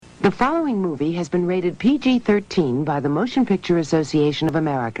The following movie has been rated PG-13 by the Motion Picture Association of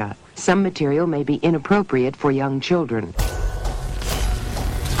America. Some material may be inappropriate for young children. Oh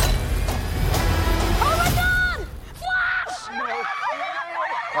my God! Flash!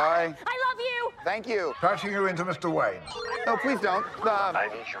 Hi. I love you! Thank you. Patching you into Mr. Wayne. No, please don't. I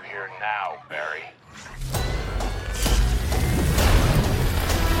need you here now, Barry.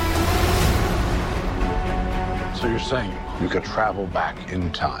 So you're saying you could travel back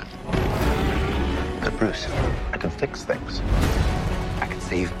in time? But Bruce, I can fix things. I can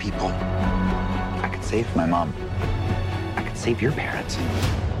save people. I can save my mom. I can save your parents.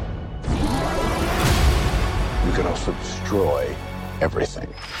 You could also destroy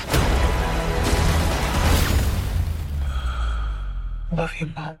everything. I love you,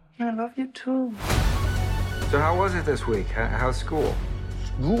 Mom. I love you too. So how was it this week? How's school?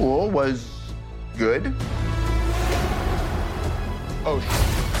 School was good. Oh,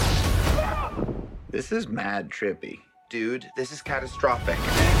 this is mad trippy. Dude, this is catastrophic.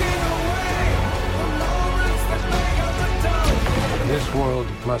 This world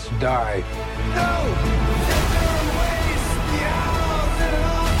must die.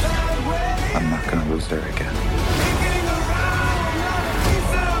 I'm not gonna lose her again.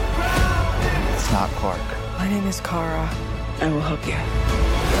 It's not Clark. My name is Kara. I will help you.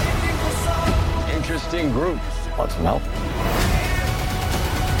 Interesting group. Want some help?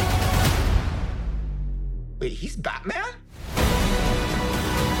 Wait, he's Batman?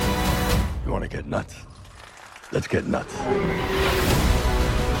 You want to get nuts? Let's get nuts.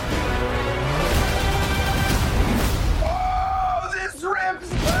 Oh, this rips!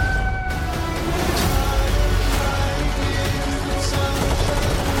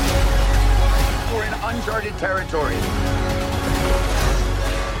 We're in uncharted territory.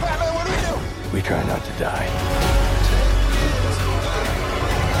 Batman, what do we do? We try not to die.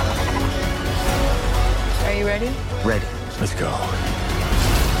 Are you ready? Ready. Let's go.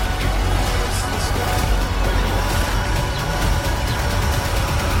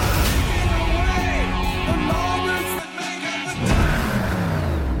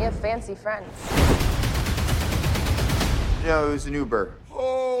 You have fancy friends. No, it was an Uber.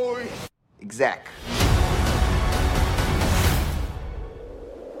 Oh, exec.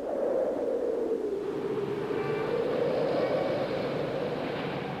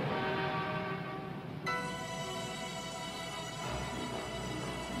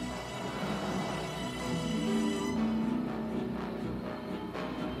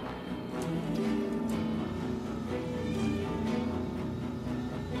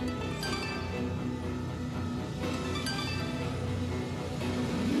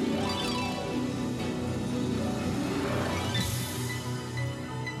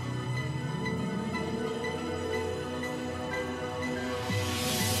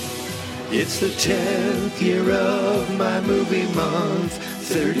 It's the 10th year of my movie month.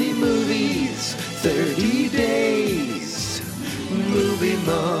 30 movies, 30 days. Movie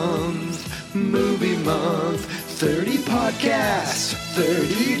month, 30 podcasts,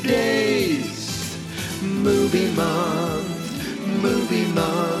 30 days. Movie month,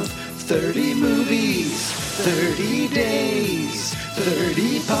 30 movies, 30 days,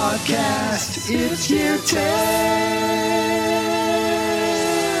 30 podcasts. It's year 10.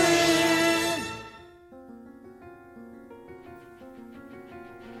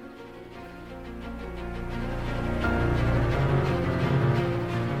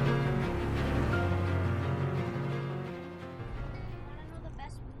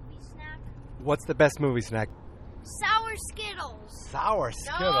 What's the best movie snack? Sour Skittles. Sour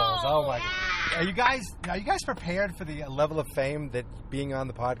Skittles. Oh my! Are you guys prepared for the level of fame that being on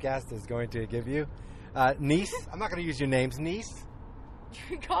the podcast is going to give you? Niece, I'm not going to use your names. Niece.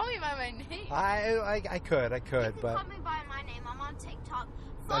 You call me by my name. I could, You can but call me by my name. I'm on TikTok.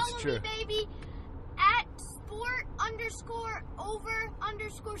 That's Follow true. me, baby. At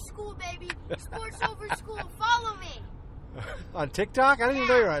sport_over_school, baby. Sports over school. Follow me. on TikTok. I didn't even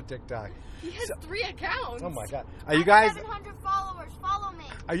know you were on TikTok. He has 3 accounts. Oh my God! Are you guys? 700 followers. Follow me.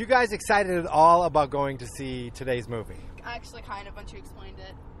 Are you guys excited at all about going to see today's movie? Actually, kind of. Once you explained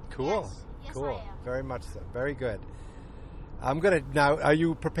it. Cool. Yes, Cool. I am. Very much so. Very good. I'm gonna now. Are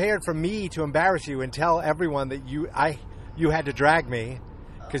you prepared for me to embarrass you and tell everyone that you had to drag me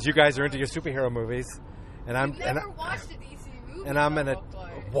because you guys are into your superhero movies, and I'm never watched a DC movie. and I'm gonna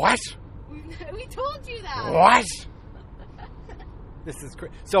what? We told you that. What? This is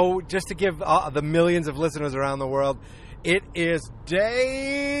crazy. So, just to give the millions of listeners around the world, it is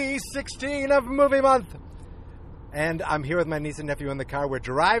day 16 of movie month. And I'm here with my niece and nephew in the car. We're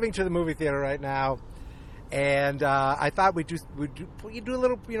driving to the movie theater right now. And I thought we'd do a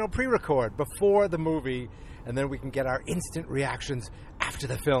little, pre-record before the movie, and then we can get our instant reactions after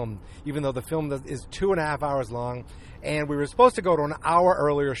the film, even though the film is 2.5 hours long. And we were supposed to go to an hour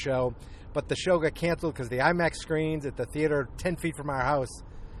earlier show, but the show got canceled because the IMAX screens at the theater 10 feet from our house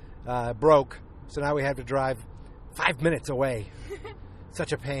broke. So now we have to drive 5 minutes away.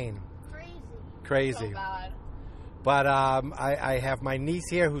 Such a pain. Crazy. So bad. But I have my niece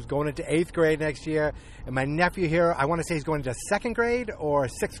here who's going into 8th grade next year, and my nephew here, I want to say he's going into 2nd grade or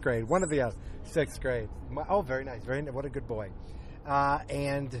 6th grade, one of the others, 6th grade. Very nice, what a good boy.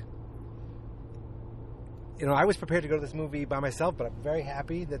 And I was prepared to go to this movie by myself, but I'm very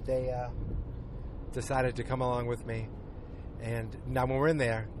happy that they decided to come along with me. And now when we're in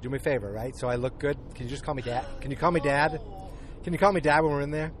there, do me a favor, right? So I look good. Can you just call me Dad? Can you call me Dad? Can you call me Dad when we're in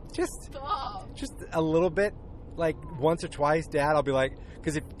there? Just a little bit. Like once or twice, Dad, I'll be like,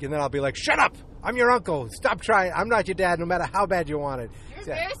 and then I'll be like, shut up! I'm your uncle. Stop trying. I'm not your dad, no matter how bad you want it. You're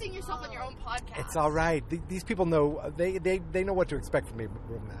embarrassing yourself on your own podcast. It's all right. These people know. They know what to expect from me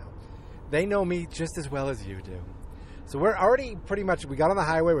now. They know me just as well as you do. So we're already pretty much. We got on the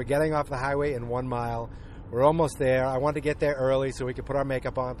highway. We're getting off the highway in 1 mile. We're almost there. I wanted to get there early so we could put our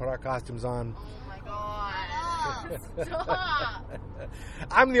makeup on, put our costumes on. Oh my god! Stop!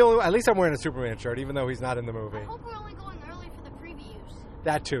 I'm the only. At least I'm wearing a Superman shirt, even though he's not in the movie. I hope we're only going early for the previews.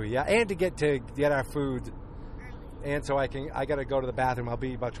 That too, yeah, and to get our food early. And so I got to go to the bathroom. I'll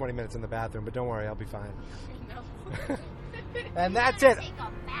be about 20 minutes in the bathroom, but don't worry, I'll be fine. No. And that's it. Take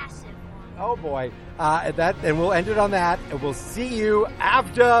a massive one. Oh boy, and we'll end it on that, and we'll see you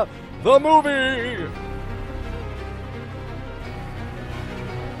after the movie.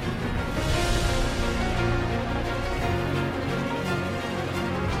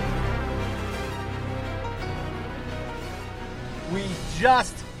 We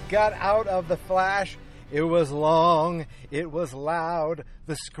just got out of The Flash. It was long. It was loud.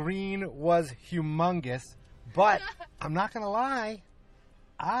 The screen was humongous. But I'm not going to lie.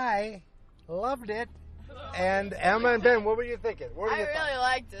 I loved it. And Emma and Ben, what were you thinking? I really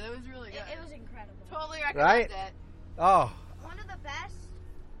liked it. It was really good. It was incredible. Totally recommend it. Oh. One of the best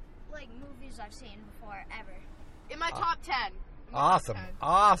movies I've seen before ever. In my top 10.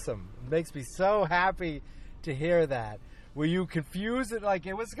 Awesome. Makes me so happy to hear that. Were you confused? It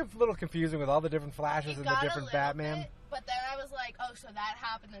was a little confusing with all the different Flashes and the different Batman. Bit, but then I was like, oh, so that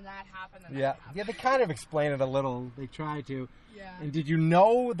happened and that happened and that happened. Yeah, they kind of explain it a little. They try to. Yeah. And did you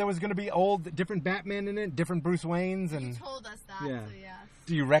know there was going to be different Batman in it? Different Bruce Waynes? And you told us that, so yes.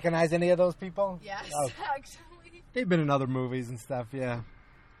 Do you recognize any of those people? Yes, actually. They've been in other movies and stuff, yeah.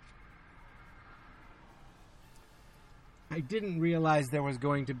 I didn't realize there was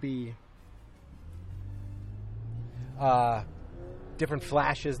going to be different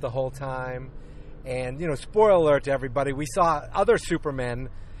Flashes the whole time. And, spoiler alert to everybody, we saw other Supermen,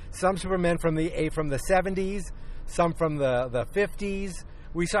 some Supermen from the 70s, some from the 50s.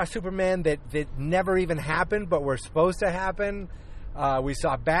 We saw Superman that never even happened, but were supposed to happen. We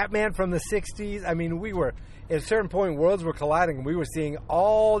saw Batman from the 60s. I mean, we were, at a certain point, worlds were colliding, and we were seeing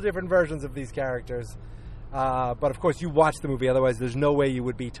all different versions of these characters. But, of course, you watched the movie. Otherwise, there's no way you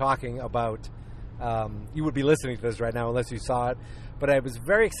would be talking about... you would be listening to this right now unless you saw it. But I was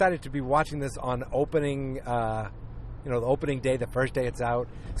very excited to be watching this on opening, the opening day, the first day it's out.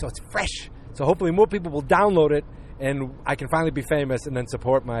 So it's fresh. So hopefully more people will download it, and I can finally be famous and then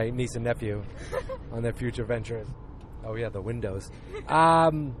support my niece and nephew on their future ventures. Oh, yeah, the windows.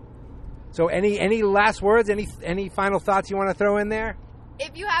 So any last words? Any final thoughts you want to throw in there?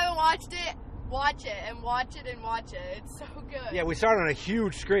 If you haven't watched it, watch it and watch it and watch it. It's so good. Yeah, we started on a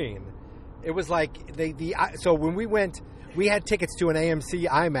huge screen. It was like so when we went, we had tickets to an AMC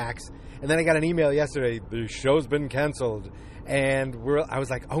IMAX, and then I got an email yesterday, the show's been canceled, and I was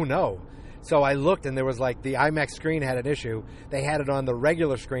like, oh no. So I looked, and there was the IMAX screen had an issue. They had it on the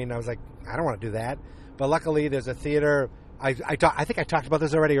regular screen, and I was like, I don't want to do that. But luckily, there's a theater. I think I talked about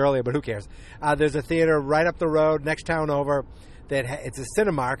this already earlier, but who cares? There's a theater right up the road, next town over. It's a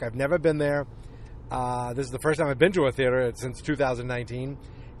Cinemark. I've never been there. This is the first time I've been to a theater since 2019,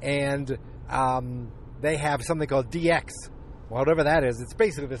 and they have something called DX. Whatever that is, it's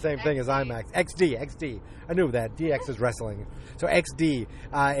basically the same thing as IMAX. XD. I knew that. DX is wrestling. So XD.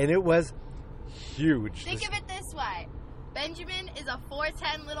 And it was huge. Think of it this way. Benjamin is a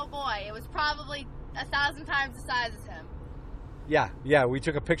 4'10" little boy. It was probably 1,000 times the size as him. Yeah. We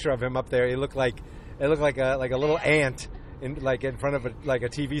took a picture of him up there. It looked like a little ant in front of a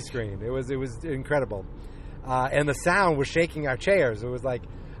TV screen. It was incredible. And the sound was shaking our chairs. It was like,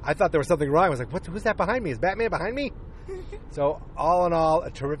 I thought there was something wrong. I was like, who's that behind me? Is Batman behind me? So all in all,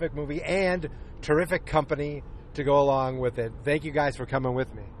 a terrific movie, and terrific company to go along with it. Thank you guys for coming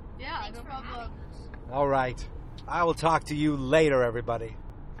with me. Yeah, no problem. All right. I will talk to you later, everybody.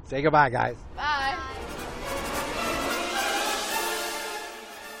 Say goodbye, guys. Bye.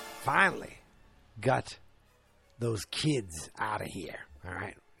 Finally got those kids out of here. All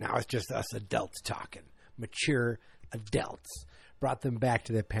right. Now it's just us adults talking. Mature adults. Brought them back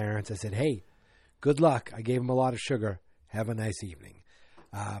to their parents. I said, hey, good luck. I gave them a lot of sugar. Have a nice evening.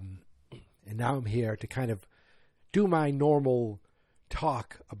 And now I'm here to kind of do my normal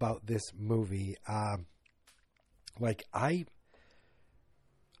talk about this movie. Like I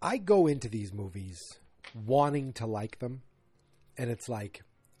go into these movies wanting to like them. And it's like,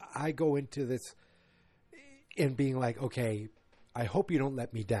 I go into this and being like, okay, I hope you don't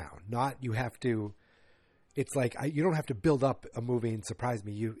let me down. Not you have to, it's like, you don't have to build up a movie and surprise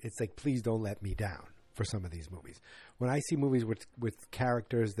me. It's like, please don't let me down for some of these movies. When I see movies with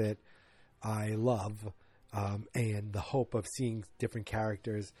characters that I love, and the hope of seeing different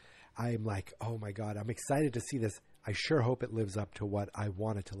characters, I'm like, oh my God, I'm excited to see this. I sure hope it lives up to what I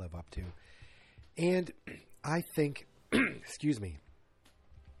want it to live up to. And I think, excuse me,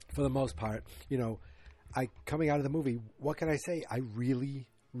 for the most part, you know, coming out of the movie, what can I say? I really,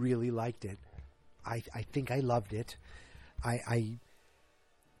 really liked it. I think I loved it.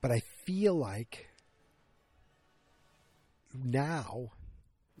 But I feel like now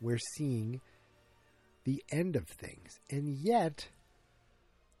we're seeing the end of things. And yet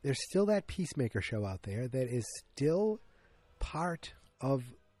there's still that Peacemaker show out there that is still part of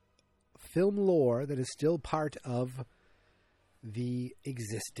film lore, that is still part of the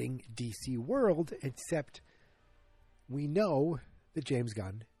existing DC world, except we know that James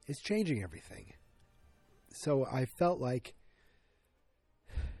Gunn is changing everything. So I felt like,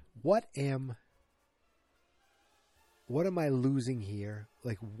 what am I losing here?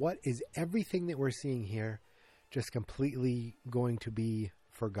 Like, what is everything that we're seeing here just completely going to be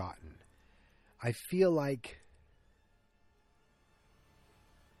forgotten? I feel like,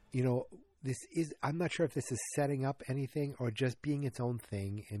 you know, I'm not sure if this is setting up anything or just being its own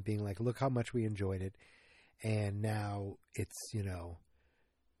thing and being like, look how much we enjoyed it. And now it's, you know,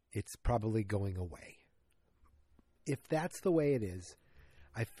 it's probably going away. If that's the way it is,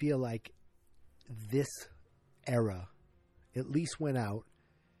 I feel like this era at least went out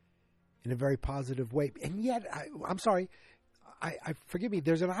in a very positive way. And yet, I'm sorry, I forgive me,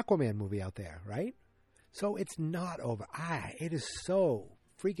 there's an Aquaman movie out there, right? So it's not over. It is so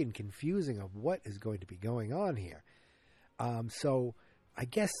freaking confusing of what is going to be going on here. So I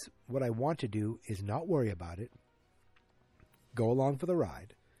guess what I want to do is not worry about it. Go along for the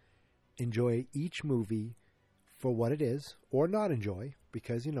ride. Enjoy each movie for what it is, or not enjoy,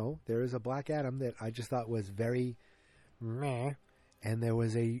 because, you know, there is a Black Adam that I just thought was very meh, and there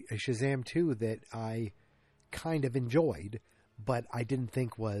was a Shazam 2 that I kind of enjoyed, but I didn't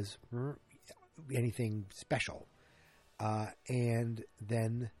think was anything special. And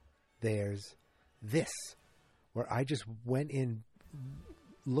then there's this, where I just went in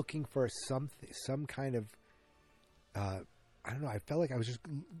looking for some kind of, I don't know, I felt like I was just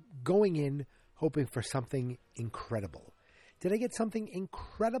going in hoping for something incredible. Did I get something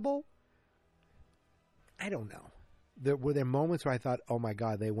incredible? I don't know. Were there moments where I thought, oh my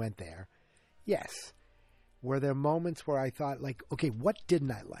God, they went there? Yes. Were there moments where I thought, like, okay, what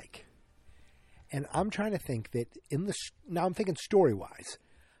didn't I like? And I'm trying to think that now I'm thinking story-wise.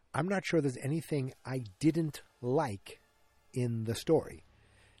 I'm not sure there's anything I didn't like in the story.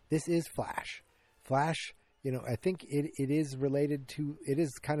 This is Flash. Flash, you know, I think it is related to, it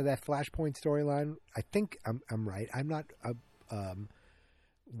is kind of that Flashpoint storyline. I think I'm right. I'm not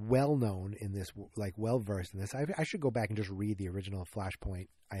well-known in this, like well-versed in this. I should go back and just read the original Flashpoint.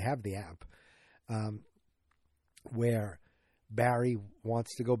 I have the app, where Barry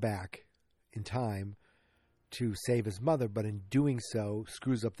wants to go back in time to save his mother, but in doing so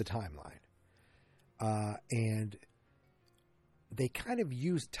screws up the timeline. And they kind of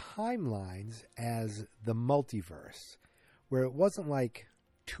used timelines as the multiverse, where it wasn't like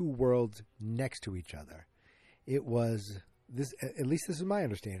two worlds next to each other. It was this, at least this is my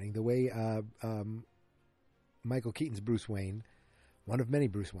understanding, the way Michael Keaton's Bruce Wayne, one of many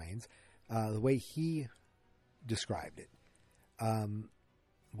Bruce Waynes, the way he described it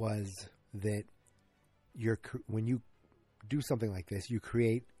was that when you do something like this, you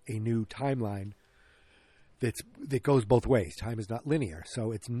create a new timeline that goes both ways. Time is not linear,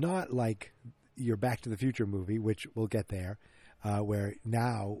 so it's not like your Back to the Future movie, which we'll get there, where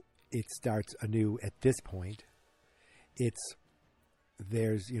now it starts anew at this point.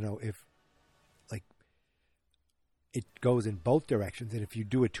 There's, you know, if like it goes in both directions, and if you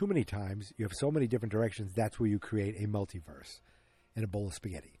do it too many times, you have so many different directions, that's where you create a multiverse in a bowl of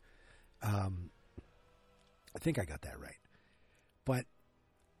spaghetti. I think I got that right. But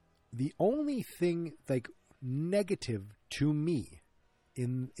the only thing, like, negative to me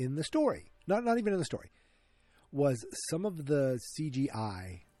in the story, not even in the story, was some of the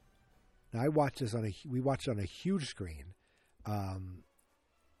CGI. Now, we watched it on a huge screen.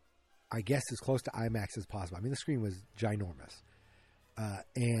 I guess as close to IMAX as possible. I mean, the screen was ginormous.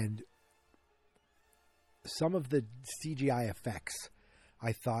 And some of the CGI effects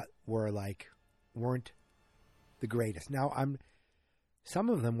I thought weren't the greatest. Now, some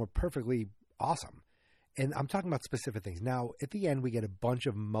of them were perfectly awesome. And I'm talking about specific things. Now, at the end, we get a bunch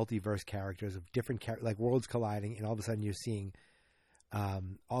of multiverse characters of different like worlds colliding, and all of a sudden you're seeing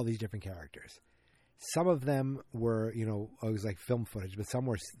all these different characters. Some of them were, it was like film footage, but some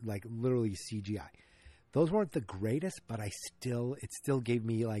were like literally CGI. Those weren't the greatest, but it still gave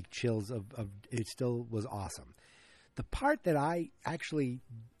me like chills of it still was awesome. The part that I actually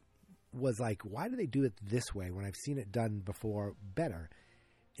was like, why do they do it this way when I've seen it done before better?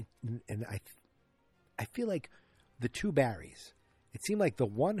 And I feel like the two Barrys, it seemed like the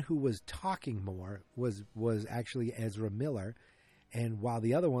one who was talking more was actually Ezra Miller, and while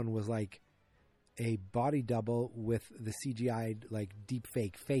the other one was like a body double with the CGI like deep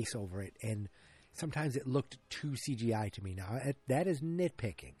fake face over it, and sometimes it looked too CGI to me. Now that is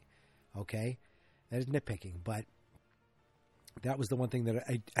nitpicking, okay? That is nitpicking, but that was the one thing that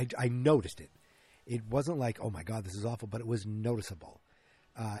I noticed it. It wasn't like, oh my God, this is awful, but it was noticeable,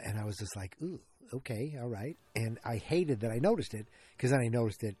 and I was just like, ooh, okay, all right. And I hated that I noticed it, because then I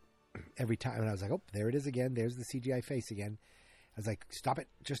noticed it every time, and I was like, oh, there it is again. There's the CGI face again. I was like, stop it.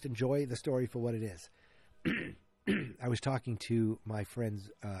 Just enjoy the story for what it is. I was talking to my friend's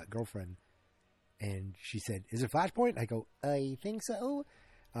girlfriend, and she said, is it Flashpoint? I go, I think so.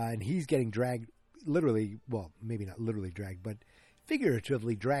 And he's getting dragged, literally, well, maybe not literally dragged, but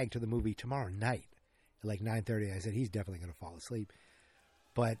figuratively dragged to the movie tomorrow night at like 9:30. I said, he's definitely going to fall asleep.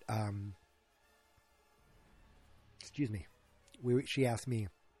 But, excuse me. She asked me,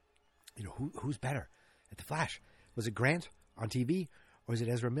 who's better at The Flash? Was it Grant on TV, or is it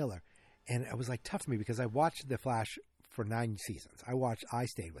Ezra Miller? And it was like tough for me because I watched The Flash for 9 seasons. I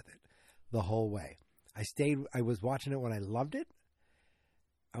stayed with it the whole way. I was watching it when I loved it.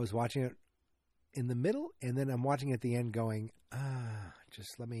 I was watching it in the middle, and then I'm watching it at the end going, there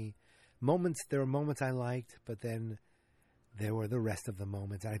were moments I liked, but then there were the rest of the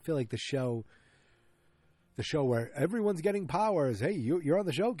moments. And I feel like the show where everyone's getting powers. Hey, you're on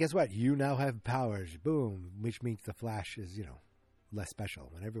the show. Guess what? You now have powers. Boom. Which means the Flash is, less special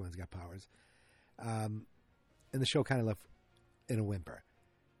when everyone's got powers. And the show kind of left in a whimper.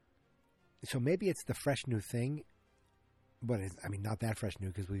 So maybe it's the fresh new thing, but not that fresh new,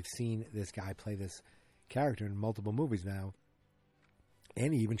 because we've seen this guy play this character in multiple movies now,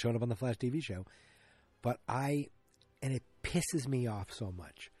 and he even showed up on the Flash TV show. But it pisses me off so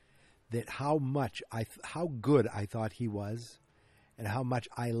much that how good I thought he was, and how much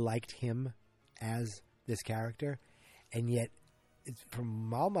I liked him as this character, and yet,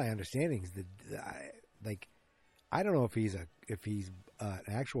 from all my understandings, I don't know if he's an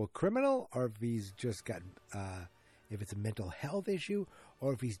actual criminal, or if he's just got if it's a mental health issue,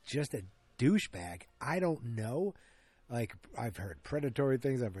 or if he's just a douchebag. I don't know. Like, I've heard predatory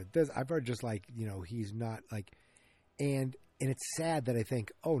things. I've heard this. I've heard just he's not like, and it's sad that I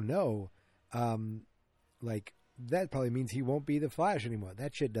think, oh no, that probably means he won't be the Flash anymore.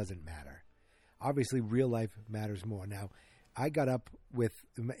 That shit doesn't matter. Obviously, real life matters more. Now, I got up with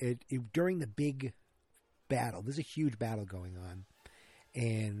it during the big battle. There's a huge battle going on,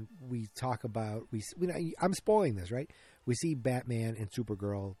 and we talk about I'm spoiling this, right? We see Batman and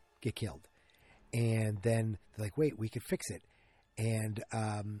Supergirl get killed, and then they're like, "Wait, we could fix it." And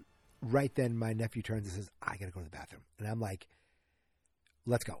right then, my nephew turns and says, "I got to go to the bathroom," and I'm like,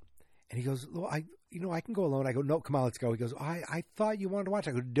 "Let's go." And he goes, "Well, I can go alone." I go, "No, come on, let's go." He goes, I thought you wanted to watch.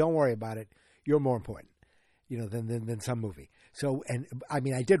 I go, "Don't worry about it. You're more important, than some movie." So, and I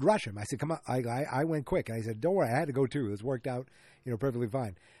did rush him. I said, "Come on." I went quick, and I said, "Don't worry, I had to go too. This worked out, perfectly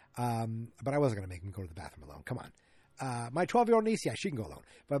fine." But I wasn't going to make him go to the bathroom alone. Come on. My 12-year-old niece, yeah, she can go alone.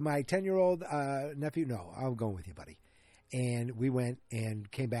 But my 10-year-old nephew, no, I'm going with you, buddy. And we went and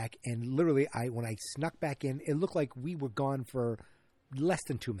came back, and literally, when I snuck back in, it looked like we were gone for less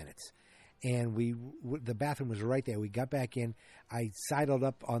than 2 minutes. And the bathroom was right there. We got back in. I sidled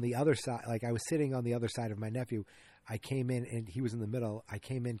up on the other side. Like, I was sitting on the other side of my nephew. I came in, and he was in the middle. I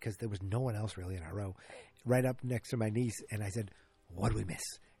came in because there was no one else really in our row, right up next to my niece. And I said, "What did we miss?"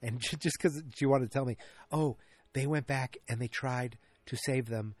 And just because she wanted to tell me, "Oh, they went back and they tried to save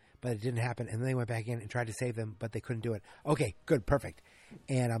them, but it didn't happen. And then they went back in and tried to save them, but they couldn't do it. Okay, good, perfect.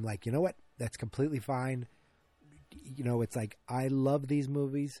 And I'm like, you know what? That's completely fine. You know, it's like, I love these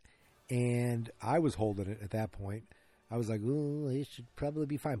movies, and I was holding it at that point. I was like, oh, it should probably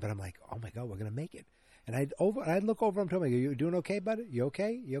be fine. But I'm like, oh my God, we're going to make it. And I'd look over him to him, I go, you doing okay, bud? You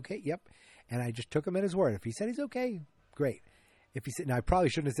okay? You okay? Yep. And I just took him at his word. If he said he's okay, great. If he said, now I probably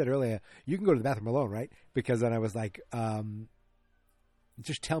shouldn't have said earlier, you can go to the bathroom alone, right? Because then I was like,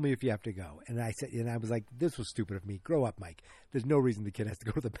 just tell me if you have to go. And I said, and I was like, this was stupid of me. Grow up, Mike. There's no reason the kid has to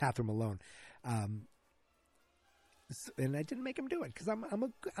go to the bathroom alone. And I didn't make him do it because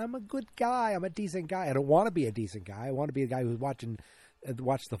I'm a good guy. I'm a decent guy. I don't want to be a decent guy. I want to be a guy who's watched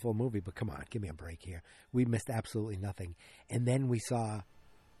the full movie. But come on, give me a break here. We missed absolutely nothing. And then we saw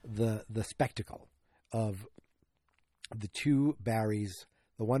the spectacle of the two Barrys,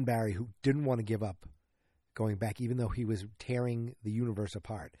 the one Barry who didn't want to give up going back, even though he was tearing the universe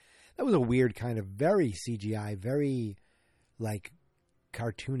apart. That was a weird kind of very CGI, very like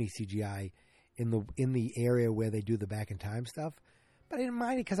cartoony CGI in the area where they do the back in time stuff. But I didn't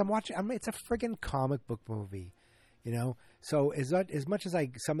mind it because it's a friggin' comic book movie, you know? So as much as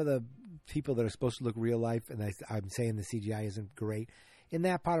some of the people that are supposed to look real life, and I'm saying the CGI isn't great, in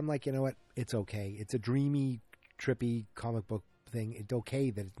that part I'm like, you know what? It's okay. It's a dreamy, trippy comic book thing. It's okay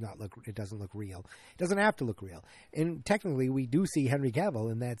that it doesn't look real. It doesn't have to look real. And technically, we do see Henry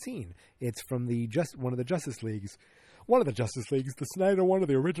Cavill in that scene. It's from one of the Justice Leagues. One of the Justice Leagues, the Snyder one or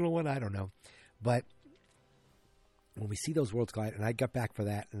the original one, I don't know. But when we see those worlds collide, and I got back for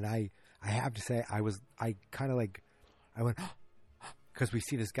that, and I have to say, I went, because we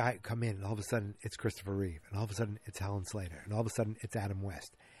see this guy come in, and all of a sudden it's Christopher Reeve, and all of a sudden it's Helen Slater, and all of a sudden it's Adam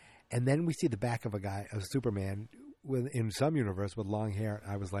West. And then we see the back of a Superman in some universe with long hair.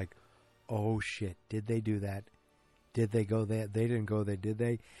 I was like, oh shit, did they do that? Did they go there? They didn't go there, did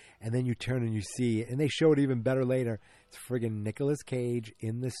they? And then you turn and you see, and they show it even better later. It's friggin' Nicolas Cage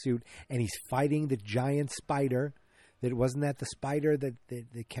in the suit, and he's fighting the giant spider. Wasn't that the spider that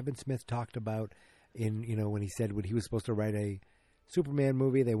Kevin Smith talked about when he said when he was supposed to write a Superman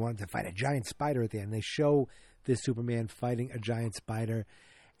movie, they wanted to fight a giant spider at the end. They show this Superman fighting a giant spider,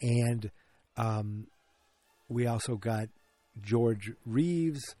 and we also got George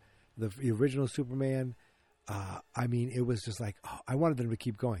Reeves, the original Superman. I mean, it was just like, oh, I wanted them to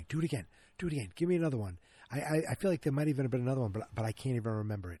keep going. Do it again. Give me another one. I feel like there might even have been another one, but I can't even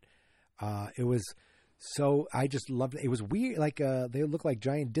remember it. It was so, I just loved it. It was weird. Like, they look like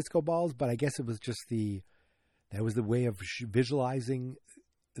giant disco balls, but I guess it was just that was the way of visualizing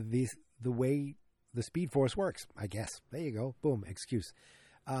the way the Speed Force works, I guess. There you go. Boom. Excuse.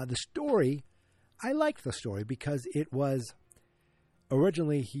 The story, I liked the story because it was,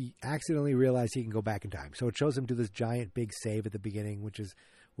 originally he accidentally realized he can go back in time. So it shows him do this giant big save at the beginning, which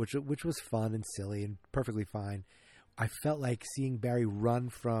was fun and silly and perfectly fine. I felt like seeing Barry run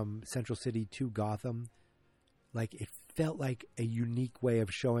from Central City to Gotham, like it felt like a unique way of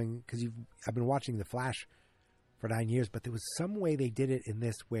showing, because I've been watching The Flash for 9 years, but there was some way they did it in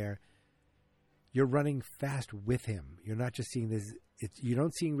this where you're running fast with him. You're not just seeing this. You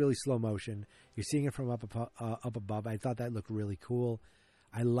don't see really slow motion. You're seeing it from up above. I thought that looked really cool.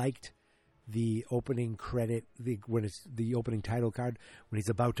 I liked the opening credit, when it's the opening title card, when he's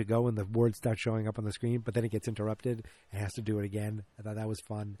about to go and the words start showing up on the screen, but then it gets interrupted and has to do it again. I thought that was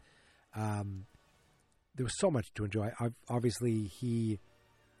fun. There was so much to enjoy. Obviously,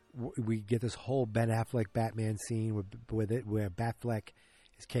 we get this whole Ben Affleck Batman scene where Batfleck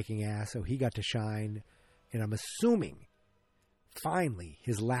is kicking ass, so he got to shine, and I'm assuming finally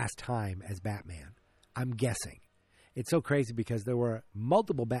his last time as Batman. I'm guessing. It's so crazy because there were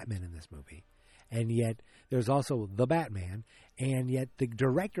multiple Batmen in this movie, and yet there's also the Batman, and yet the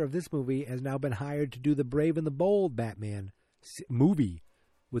director of this movie has now been hired to do the Brave and the Bold Batman movie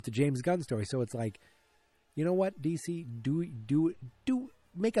with the James Gunn story. So it's like, you know what, DC, do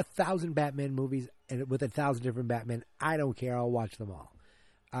make 1,000 Batman movies and with 1,000 different Batmen. I don't care. I'll watch them all.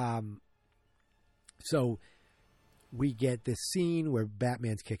 So we get this scene where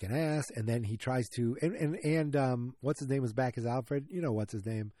Batman's kicking ass, and then he tries to, and what's his name was back as Alfred. You know what's his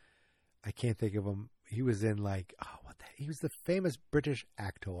name? I can't think of him. He was in he was the famous British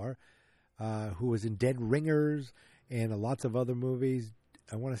actor who was in Dead Ringers and lots of other movies.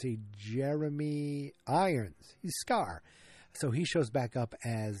 I want to say Jeremy Irons. He's Scar. So he shows back up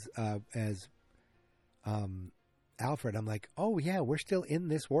as Alfred. I'm like, oh yeah, we're still in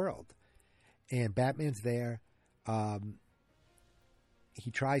this world, and Batman's there. He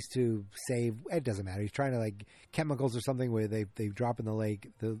tries to save. It doesn't matter. He's trying to chemicals or something where they drop in the lake.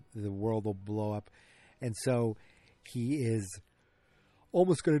 The world will blow up, And so he is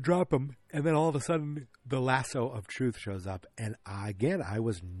almost going to drop him, and then all of a sudden the lasso of truth shows up, and I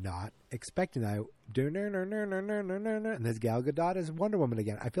was not expecting that. And there's Gal Gadot as Wonder Woman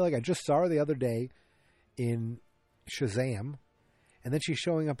again. I feel like I just saw her the other day in Shazam, and then she's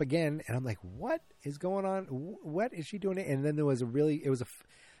showing up again, and I'm like, what is going on? What is she doing? And then there was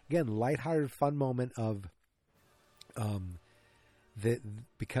again, lighthearted, fun moment of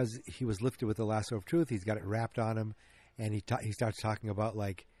because he was lifted with the lasso of truth, he's got it wrapped on him, and he starts talking about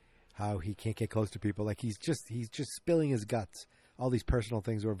like how he can't get close to people, like he's just spilling his guts. All these personal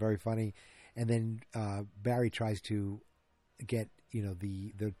things were very funny, and then Barry tries to get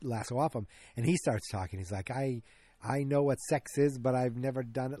the lasso off him, and he starts talking. He's like, I know what sex is, but I've never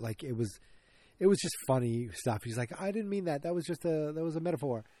done it. Like it was just funny stuff. He's like, I didn't mean that. That was a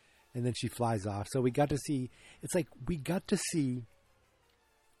metaphor. And then she flies off. So we got to see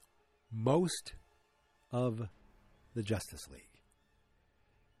most of the Justice League.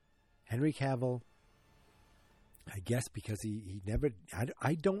 Henry Cavill, I guess because he never,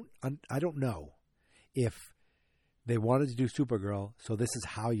 I don't know if they wanted to do Supergirl, so this is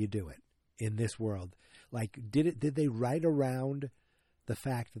how you do it in this world. Like, did they write around the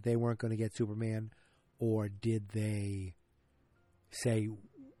fact that they weren't going to get Superman, or did they say,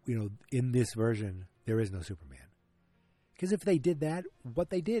 in this version there is no Superman? Because if they did that, what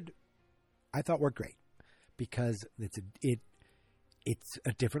they did, I thought worked great, because it's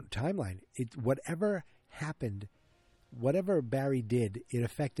a different timeline. Whatever happened, whatever Barry did, it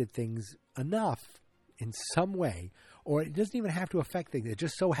affected things enough in some way, or it doesn't even have to affect things. It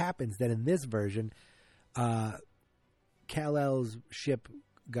just so happens that in this version, Kal-El's ship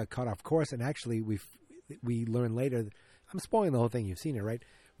got caught off course, and actually we learn later. I'm spoiling the whole thing. You've seen it, right?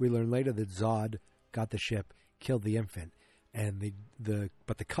 We learn later that Zod got the ship, killed the infant, and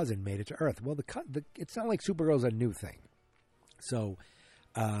but the cousin made it to Earth. Well, it's not like Supergirl's a new thing, so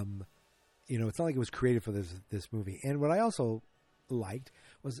it's not like it was created for this movie. And what I also liked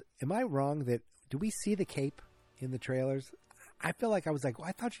was, am I wrong that do we see the cape in the trailers? I feel like I was like, well,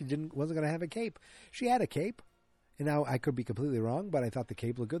 I thought she wasn't going to have a cape. She had a cape. And now I could be completely wrong, but I thought the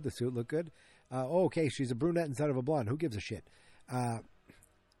cape looked good. The suit looked good. Okay, she's a brunette instead of a blonde. Who gives a shit? I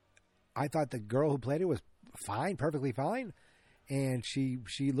thought the girl who played it was fine, perfectly fine. And she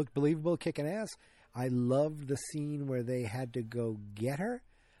looked believable, kicking ass. I loved the scene where they had to go get her.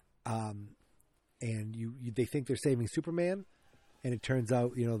 And they think they're saving Superman. And it turns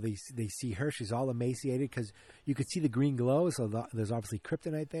out, they see her. She's all emaciated because you could see the green glow. So there's obviously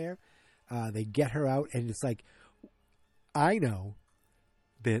kryptonite there. They get her out, and it's like, I know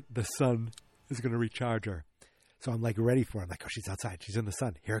that the sun is going to recharge her. So I'm like ready for it. I'm like, oh, she's outside. She's in the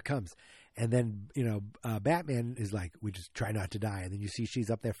sun. Here it comes. And then, Batman is like, we just try not to die. And then you see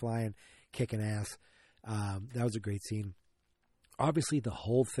she's up there flying, kicking ass. That was a great scene. Obviously, the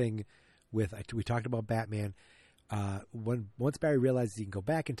whole thing we talked about Batman. Once Barry realizes he can go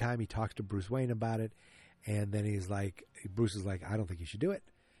back in time, he talks to Bruce Wayne about it. And then Bruce is like, I don't think you should do it.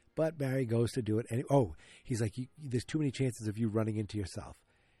 But Barry goes to do it. And he's like, there's too many chances of you running into yourself.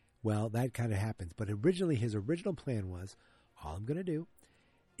 Well, that kind of happens. But originally, his original plan was, all I'm going to do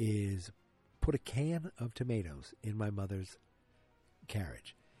is put a can of tomatoes in my mother's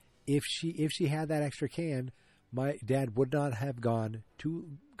carriage. If she had that extra can, my dad would not have gone to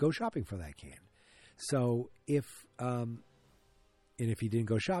go shopping for that can. So if he didn't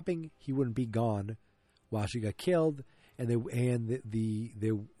go shopping, he wouldn't be gone while she got killed. And he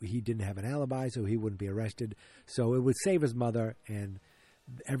didn't have an alibi, so he wouldn't be arrested. So it would save his mother, and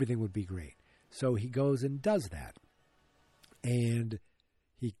everything would be great. So he goes and does that. And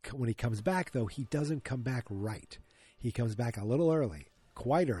when he comes back, though, he doesn't come back right. He comes back a little early,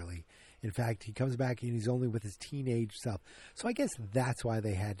 quite early. In fact, he comes back and he's only with his teenage self. So I guess that's why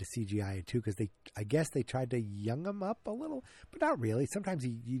they had to CGI it too, because I guess they tried to young him up a little, but not really. Sometimes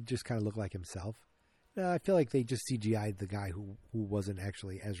he just kind of looked like himself. No, I feel like they just CGI'd the guy who wasn't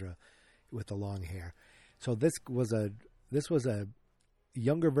actually Ezra with the long hair. So this was a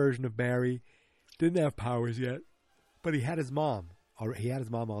younger version of Barry. Didn't have powers yet, but he had his mom. He had his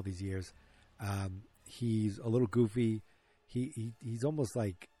mom all these years. He's a little goofy. He's almost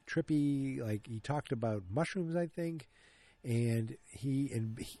like trippy. Like he talked about mushrooms, I think. And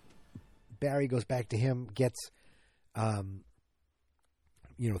Barry goes back to him, gets to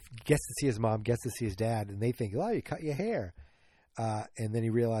see his mom, gets to see his dad, and they think, oh, you cut your hair. And then he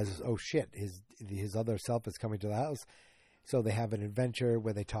realizes, oh shit, his other self is coming to the house. So they have an adventure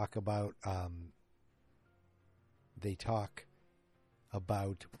where they talk about, what the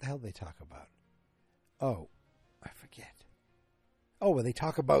hell did they talk about? Oh, I forget. Oh, where they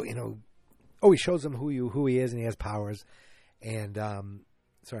talk about, he shows him who he is, and he has powers. And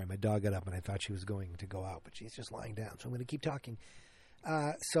sorry, my dog got up, and I thought she was going to go out, but she's just lying down. So I'm going to keep talking.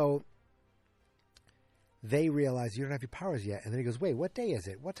 So they realize you don't have your powers yet, and then he goes, "Wait, what day is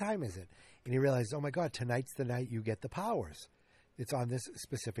it? What time is it?" And he realizes, "Oh my God, tonight's the night you get the powers. It's on this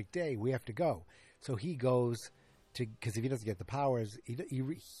specific day. We have to go." So he goes to, because if he doesn't get the powers,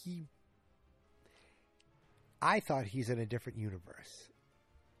 I thought he's in a different universe.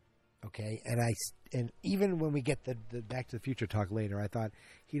 Okay, and even when we get the Back to the Future talk later, I thought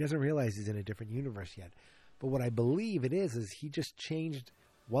he doesn't realize he's in a different universe yet. But what I believe it is he just changed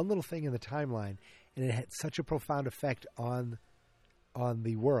one little thing in the timeline, and it had such a profound effect on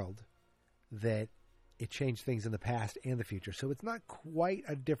the world that it changed things in the past and the future. So it's not quite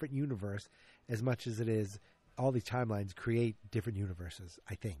a different universe as much as it is all these timelines create different universes,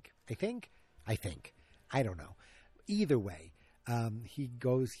 I think. I don't know. Either way, he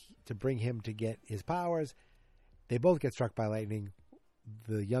goes to bring him to get his powers. They both get struck by lightning.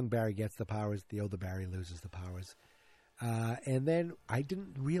 The young Barry gets the powers. The older Barry loses the powers. And then I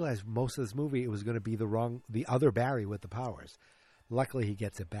didn't realize most of this movie it was going to be the other Barry with the powers. Luckily, he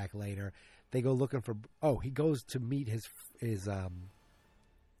gets it back later. They go looking for. Oh, he goes to meet his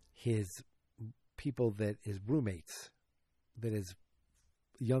people that his roommates that his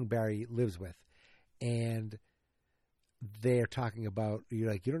young Barry lives with, and they're talking about, you're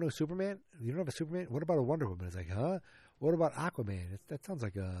like, you don't know Superman? You don't have a Superman? What about a Wonder Woman? It's like, huh? What about Aquaman? That sounds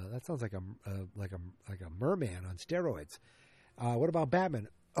like a merman on steroids. What about Batman?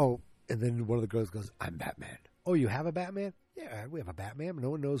 Oh, and then one of the girls goes, I'm Batman. Oh, you have a Batman? Yeah, we have a Batman. No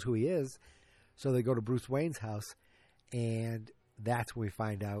one knows who he is. So they go to Bruce Wayne's house, and that's when we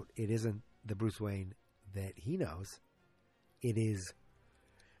find out it isn't the Bruce Wayne that he knows. It is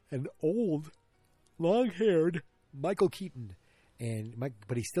an old, long-haired Michael Keaton,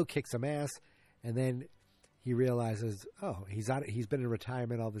 but he still kicks some ass. And then he realizes, he's been in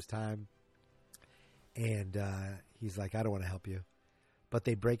retirement all this time, and he's like, I don't want to help you. But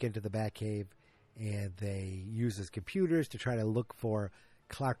they break into the Batcave, and they use his computers to try to look for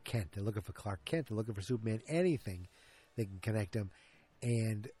Clark Kent. They're looking for Clark Kent. They're looking for Superman. Anything they can connect him.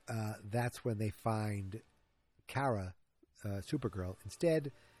 And that's when they find Kara, Supergirl.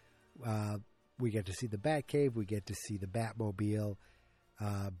 Instead, we get to see the Batcave. We get to see the Batmobile.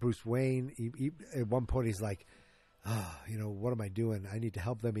 Bruce Wayne, at one point he's like, what am I doing? I need to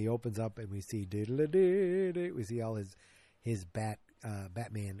help them. He opens up and we see we see all his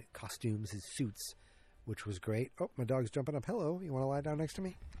Batman costumes, his suits, which was great. Oh, my dog's jumping up. Hello, you want to lie down next to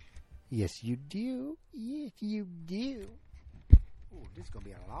me? Yes, you do. Yes, you do. Ooh, this is going to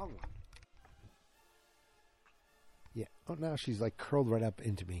be a long one. Yeah. Oh, now she's like curled right up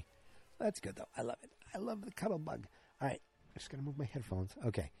into me. That's good, though. I love it. I love the cuddle bug. All right. I'm just going to move my headphones.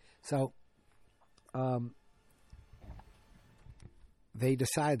 Okay. So, they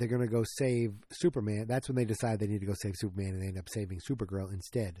decide they're going to go save Superman. That's when they decide they need to go save Superman, and they end up saving Supergirl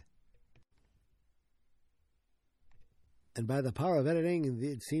instead. And by the power of editing,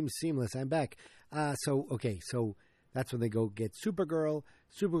 it seems seamless. I'm back. So that's when they go get Supergirl.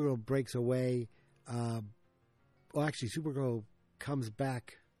 Supergirl breaks away. Actually, Supergirl comes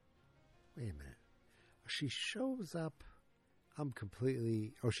back. Wait a minute. She shows up.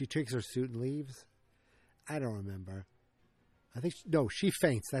 She takes her suit and leaves. I don't remember. I think, she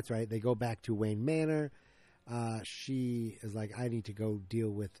faints. That's right. They go back to Wayne Manor. She is like, I need to go deal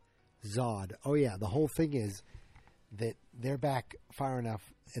with Zod. Oh, yeah. The whole thing is that they're back far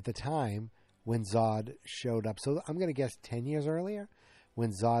enough at the time when Zod showed up. So I'm going to guess 10 years earlier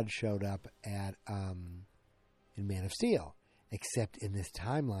when Zod showed up at in Man of Steel. Except in this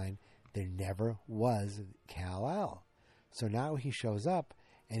timeline, there never was Kal-El. So now he shows up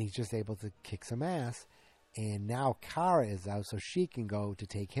and he's just able to kick some ass. And now Kara is out, so she can go to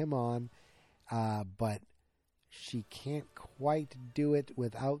take him on. But she can't quite do it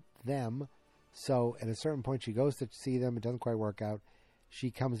without them. So at a certain point, she goes to see them. It doesn't quite work out.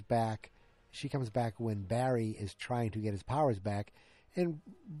 She comes back. She comes back when Barry is trying to get his powers back. And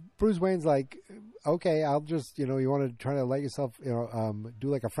Bruce Wayne's like, okay, I'll just, you want to try to let yourself, do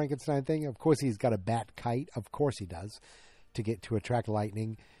like a Frankenstein thing. Of course, he's got a bat kite. Of course he does, to attract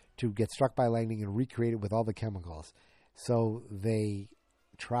lightning, to get struck by lightning and recreate it with all the chemicals. So they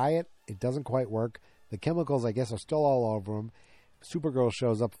try it. It doesn't quite work. The chemicals, I guess, are still all over him. Supergirl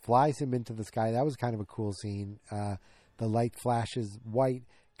shows up, flies him into the sky. That was kind of a cool scene. The light flashes white,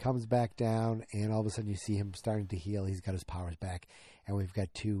 comes back down, and all of a sudden you see him starting to heal. He's got his powers back. And we've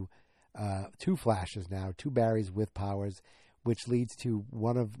got two Flashes now, two Barrys with powers, which leads to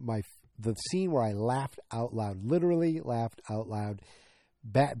one of the scene where I laughed out loud, literally laughed out loud,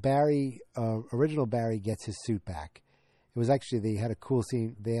 Barry, original Barry gets his suit back. It was actually, they had a cool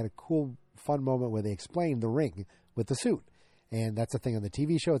scene. They had a cool, fun moment where they explained the ring with the suit. And that's a thing on the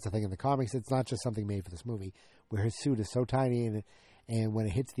TV show. It's a thing in the comics. It's not just something made for this movie, where his suit is so tiny and when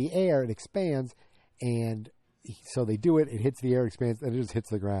it hits the air, it expands. And so they do it. It hits the air, expands, and it just hits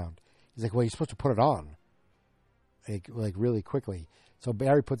the ground. He's like, well, you're supposed to put it on, like really quickly. So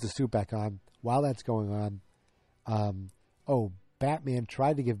Barry puts the suit back on. While that's going on, Batman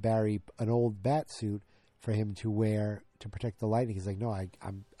tried to give Barry an old bat suit for him to wear to protect the lightning. He's like, no, I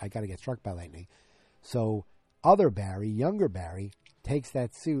got to get struck by lightning. So other Barry, younger Barry, takes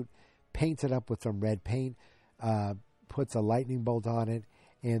that suit, paints it up with some red paint, puts a lightning bolt on it,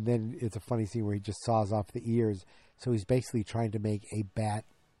 and then it's a funny scene where he just saws off the ears. So he's basically trying to make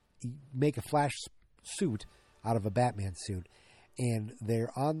a Flash suit out of a Batman suit. And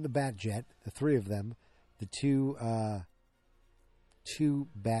they're on the Batjet, the three of them, the two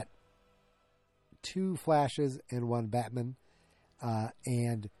Flashes and one Batman,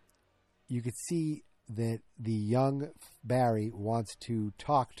 and you could see that the young Barry wants to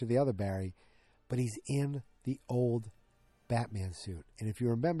talk to the other Barry, but he's in the old Batman suit. And if you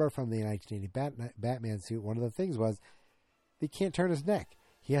remember from the 1980 Batman suit, one of the things was he can't turn his neck.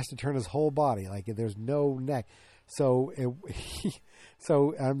 He has to turn his whole body. Like, there's no neck. So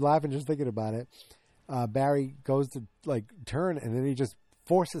I'm laughing just thinking about it. Barry goes to turn, and then he just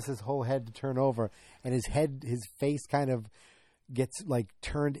forces his whole head to turn over, and his face kind of gets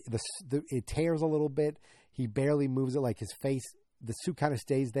turned. It tears a little bit. He barely moves it. His face, the suit kind of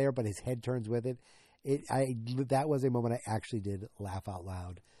stays there, but his head turns with it. That was a moment I actually did laugh out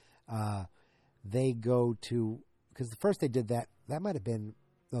loud. They go to, because the first they did that might have been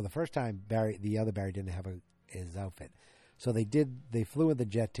the first time the other Barry didn't have his outfit. So they flew in the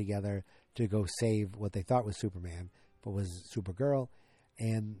jet together to go save what they thought was Superman, but was Supergirl,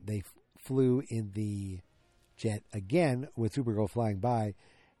 and they flew in the jet again with Supergirl flying by,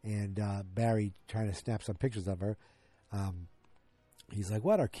 and Barry trying to snap some pictures of her. He's like,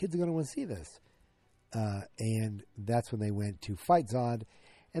 what, our kids are going to want to see this? And that's when they went to fight Zod,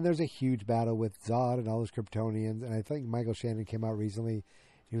 and there's a huge battle with Zod and all those Kryptonians, and I think Michael Shannon came out recently.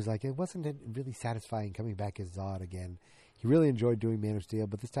 He was like, it wasn't really satisfying coming back as Zod again. He really enjoyed doing Man of Steel,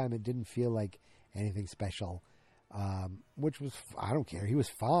 but this time it didn't feel like anything special, which was, I don't care. He was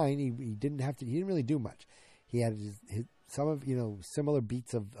fine. He didn't really do much. He had some of, similar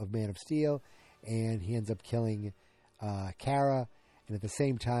beats of Man of Steel, and he ends up killing Kara, and at the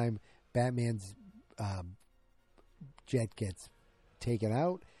same time, Batman's jet gets taken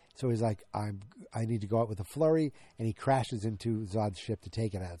out. So he's like, I need to go out with a flurry, and he crashes into Zod's ship to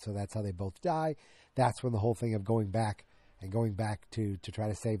take it out. So that's how they both die. That's when the whole thing of going back to try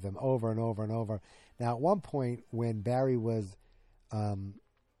to save them over and over and over. Now, at one point when Barry was,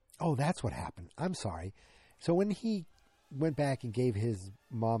 that's what happened. I'm sorry. So when he went back and gave his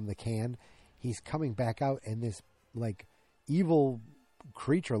mom the can, he's coming back out, and this evil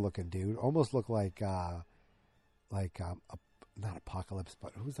creature-looking dude almost looked like not Apocalypse,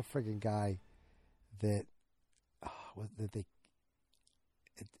 but who's the friggin' guy that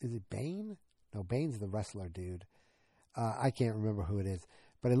is it Bane? No, Bane's the wrestler dude. I can't remember who it is,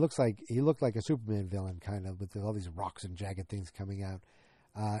 but he looked like a Superman villain, kind of, with all these rocks and jagged things coming out.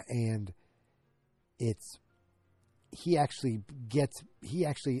 And he actually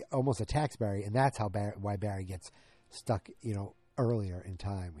almost attacks Barry, and that's why Barry gets stuck, earlier in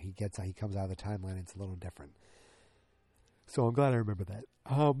time. He comes out of the timeline. It's a little different. So I'm glad I remember that.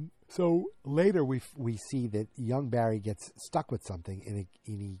 So later we see that young Barry gets stuck with something, and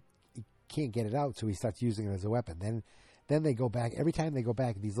he can't get it out, so he starts using it as a weapon. Then they go back. Every time they go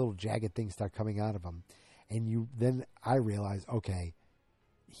back, these little jagged things start coming out of him, and then I realize, okay,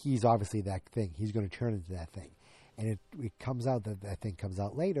 he's obviously that thing. He's going to turn into that thing, and it comes out that thing comes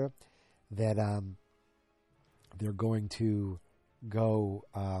out later that they're going to go.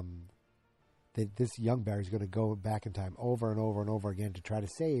 That this young Barry's going to go back in time over and over and over again to try to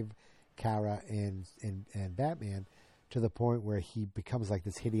save Kara and Batman, to the point where he becomes like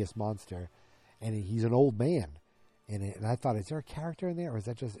this hideous monster, and he's an old man. And I thought, is there a character in there, or is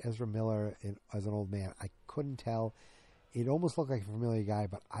that just Ezra Miller as an old man? I couldn't tell. It almost looked like a familiar guy,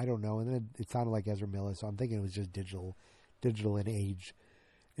 but I don't know. And then it sounded like Ezra Miller, so I'm thinking it was just digital in age.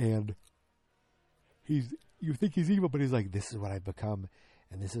 And you think he's evil, but he's like, this is what I've become.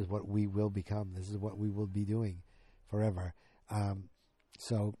 And this is what we will become. This is what we will be doing forever.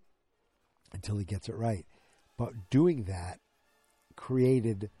 So until he gets it right. But doing that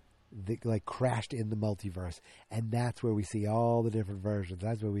created crashed in the multiverse. And that's where we see all the different versions.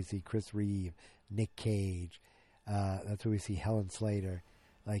 That's where we see Chris Reeve, Nick Cage. That's where we see Helen Slater.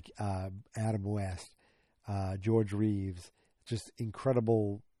 like Adam West, George Reeves, just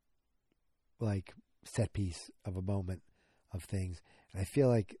incredible, like, set piece of a moment of things. And I feel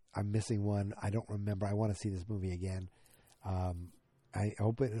like I'm missing one. I don't remember. I want to see this movie again. I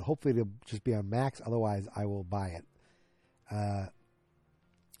hope hopefully it'll just be on Max. Otherwise, I will buy it.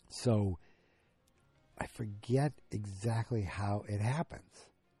 So I forget exactly how it happens.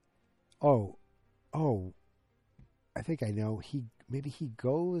 Oh, I think I know. Maybe he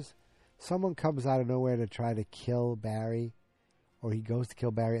goes. Someone comes out of nowhere to try to kill Barry, or he goes to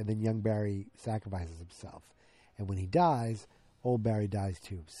kill Barry, and then young Barry sacrifices himself. And when he dies, old Barry dies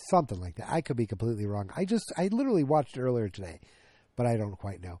too. Something like that. I could be completely wrong. I literally watched it earlier today, but I don't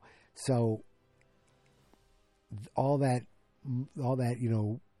quite know. So all that,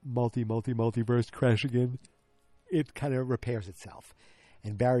 multiverse crashing in, it kind of repairs itself.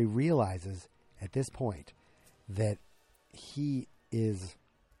 And Barry realizes at this point that he is,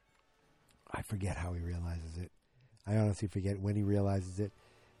 I forget how he realizes it. I honestly forget when he realizes it.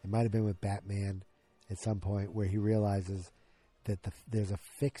 It might have been with Batman at some point where he realizes that there's a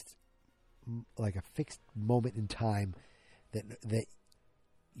fixed moment in time that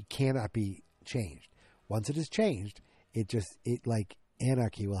cannot be changed. Once it is changed, it like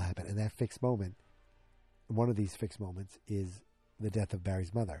anarchy will happen. And that fixed moment, one of these fixed moments, is the death of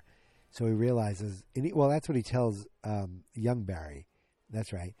Barry's mother. So he realizes, that's what he tells young Barry.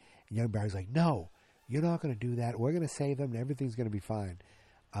 That's right. And young Barry's like, no, you're not going to do that. We're going to save them and everything's going to be fine.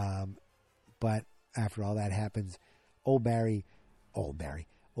 But after all that happens, old Barry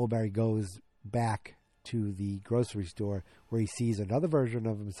goes back to the grocery store where he sees another version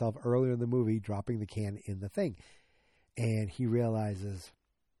of himself earlier in the movie dropping the can in the thing. And he realizes,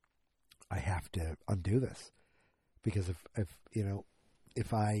 I have to undo this, because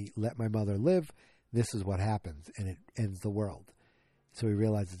if I let my mother live, this is what happens, and it ends the world. So he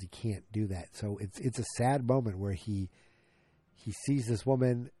realizes he can't do that. So it's a sad moment where he sees this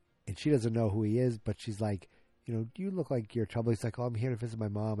woman, and she doesn't know who he is, but she's like, do you look like you're troubled? He's like, oh, I'm here to visit my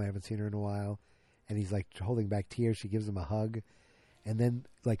mom. I haven't seen her in a while. And he's like holding back tears. She gives him a hug. And then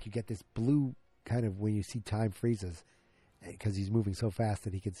like you get this blue kind of, when you see time freezes, because he's moving so fast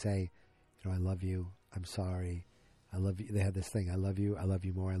that he could say, I love you. I'm sorry. I love you. They had this thing. I love you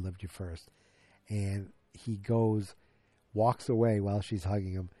more. I loved you first. And he walks away while she's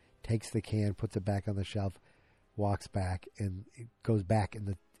hugging him, takes the can, puts it back on the shelf, walks back, and it goes back.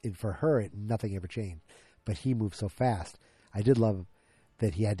 And for her, nothing ever changed. But he moved so fast. I did love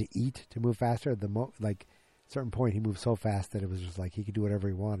that he had to eat to move faster. At a certain point, he moved so fast that it was just like he could do whatever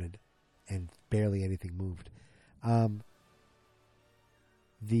he wanted, and barely anything moved. And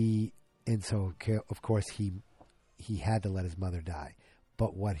so of course he had to let his mother die,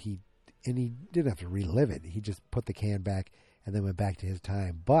 but he didn't have to relive it. He just put the can back and then went back to his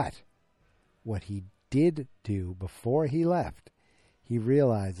time. But what he did do before he left, he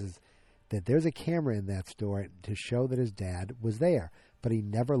realizes that there's a camera in that store to show that his dad was there, but he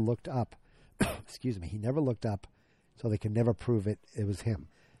never looked up. Excuse me. He never looked up, so they can never prove it was him.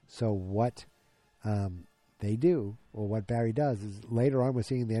 So what they do, or what Barry does, is later on we're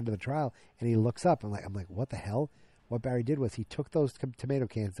seeing the end of the trial, and he looks up, and I'm like, what the hell? What Barry did was he took those tomato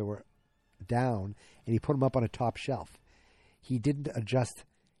cans that were down, and he put them up on a top shelf. He didn't adjust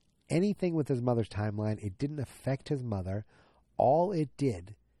anything with his mother's timeline. It didn't affect his mother. All it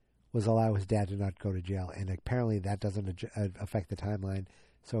did was allow his dad to not go to jail, and apparently that doesn't affect the timeline.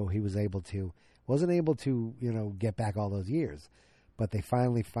 So he wasn't able to get back all those years. But they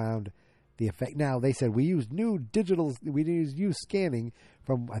finally found the effect. Now they said we used scanning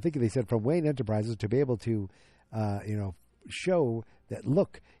from, I think they said, from Wayne Enterprises to be able to show that,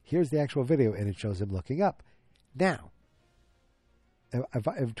 look, here's the actual video, and it shows him looking up. Now, if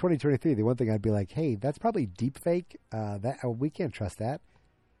 2023, the one thing I'd be like, hey, that's probably deep fake. We can't trust that.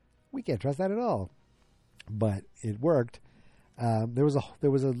 We can't trust that at all. But it worked. There was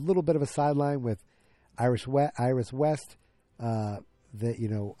a little bit of a sideline with Iris West that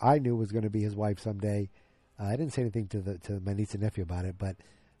I knew was going to be his wife someday. I didn't say anything to my niece and nephew about it, but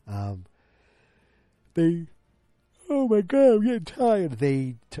they, oh my God, I'm getting tired.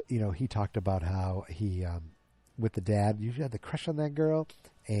 He talked about how he with the dad, you had the crush on that girl,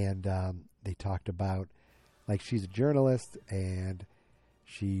 and they talked about like she's a journalist and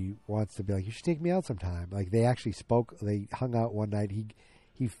she wants to be like, you should take me out sometime. Like they actually spoke. They hung out one night.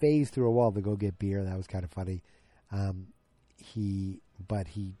 He phased through a wall to go get beer. That was kind of funny. But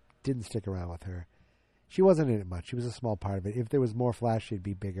he didn't stick around with her. She wasn't in it much. She was a small part of it. If there was more Flash, she'd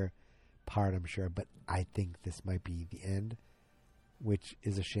be bigger part, I'm sure. But I think this might be the end, which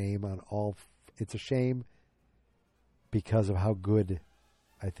is a shame on all. It's a shame because of how good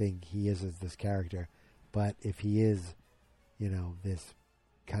I think he is as this character. But if he is, this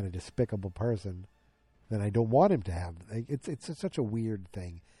kind of despicable person, then I don't want him to have. It's such a weird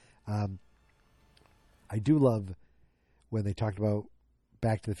thing. I do love when they talked about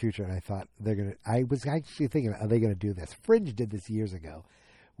Back to the Future, and I thought I was actually thinking, are they going to do this? Fringe did this years ago,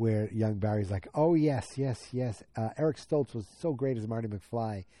 where young Barry's like, oh, yes. Eric Stoltz was so great as Marty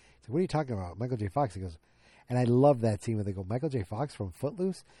McFly. So what are you talking about? Michael J. Fox. He goes, and I love that scene where they go, Michael J. Fox from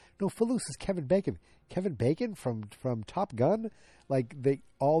Footloose? No, Footloose is Kevin Bacon. Kevin Bacon from Top Gun? Like,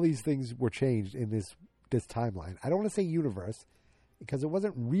 all these things were changed in this timeline. I don't want to say universe, because it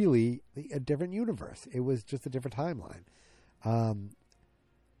wasn't really a different universe. It was just a different timeline.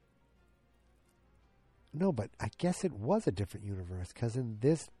 No, but I guess it was a different universe, because in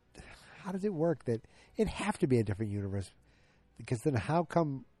this, how does it work that it'd have to be a different universe? Because then how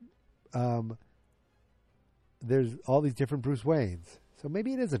come there's all these different Bruce Waynes? So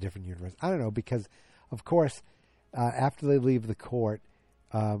maybe it is a different universe. I don't know, because, of course, after they leave the court,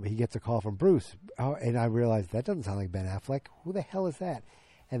 he gets a call from Bruce. Oh, and I realized that doesn't sound like Ben Affleck. Who the hell is that?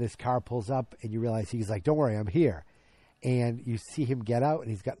 And this car pulls up, and you realize he's like, don't worry, I'm here. And you see him get out,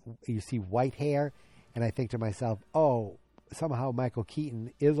 and you see white hair. And I think to myself, oh, somehow Michael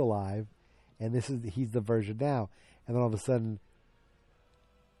Keaton is alive, and he's the version now. And then all of a sudden,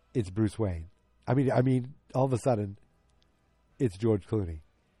 it's Bruce Wayne. I mean, all of a sudden, it's George Clooney.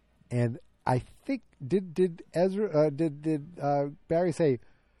 And I think did Barry say,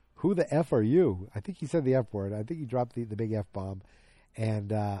 "Who the F are you?" I think he said the F word. I think he dropped the big F bomb,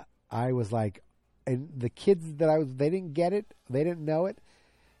 and I was like, and the kids they didn't get it, they didn't know it.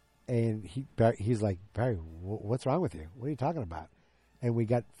 And he's like, Barry, what's wrong with you? What are you talking about? And we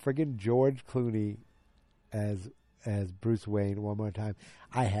got friggin' George Clooney as Bruce Wayne one more time.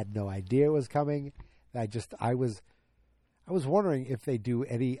 I had no idea it was coming. I was wondering if they do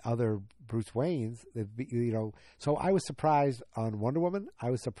any other Bruce Waynes. So I was surprised on Wonder Woman. I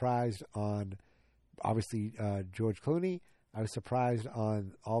was surprised on obviously George Clooney. I was surprised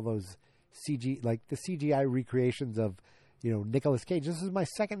on all those CGI recreations of. Nicolas Cage. This is my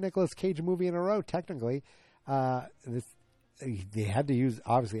second Nicolas Cage movie in a row, technically. They had to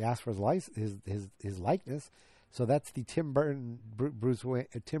ask for his likeness. So that's the Tim Burton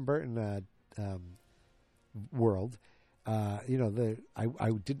world. I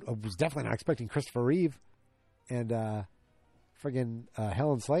was definitely not expecting Christopher Reeve and friggin'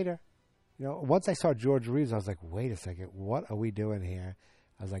 Helen Slater. Once I saw George Reeves, I was like, wait a second, what are we doing here?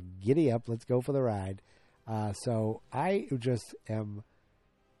 I was like, giddy up, let's go for the ride. So I just am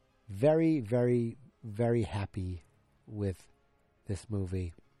very, very, very happy with this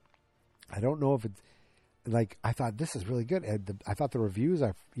movie. I don't know if it's I thought this is really good. I thought the reviews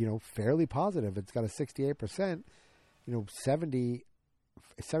are, fairly positive. It's got a 68%,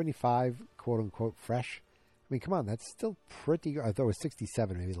 75 quote unquote fresh. I mean, come on, that's still pretty good. I thought it was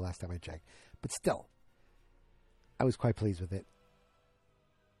 67 maybe the last time I checked, but still, I was quite pleased with it.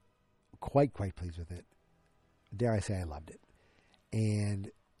 Quite pleased with it. Dare I say I loved it. And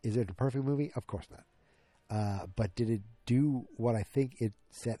is it a perfect movie? Of course not. But did it do what I think it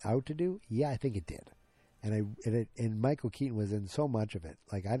set out to do? Yeah, I think it did. And Michael Keaton was in so much of it.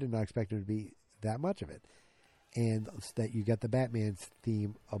 I did not expect him to be that much of it. And that you got the Batman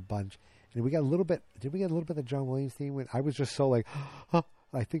theme a bunch. And we got a little bit. Did we get a little bit of the John Williams theme? When I was just so oh,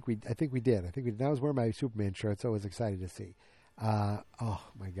 I think we did. I was wearing my Superman shirt, so I was excited to see. Oh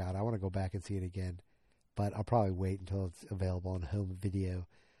my God, I want to go back and see it again. But I'll probably wait until it's available on home video.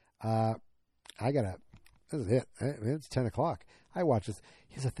 This is it. It's 10 o'clock. I watch this.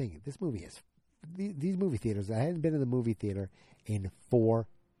 Here's the thing. This movie is, these movie theaters, I hadn't been in the movie theater in 4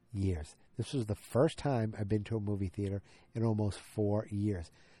 years. This was the first time I've been to a movie theater in almost 4 years.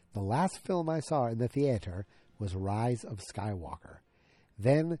 The last film I saw in the theater was Rise of Skywalker.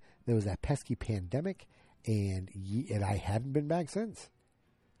 Then there was that pesky pandemic, and I hadn't been back since.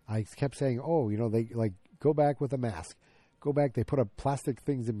 I kept saying, they go back with a mask. Go back. They put up plastic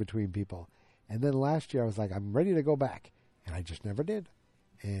things in between people. And then last year I was like, I'm ready to go back. And I just never did.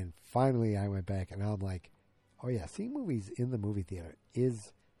 And finally I went back, and now I'm like, oh yeah, seeing movies in the movie theater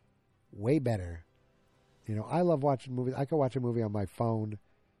is way better. I love watching movies. I can watch a movie on my phone.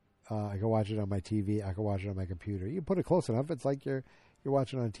 I can watch it on my TV. I can watch it on my computer. You put it close enough, it's like you're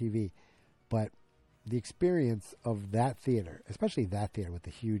watching on TV. But the experience of that theater, especially that theater with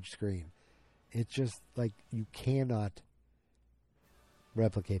the huge screen, it's just you cannot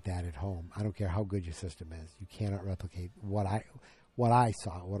replicate that at home. I don't care how good your system is. You cannot replicate what I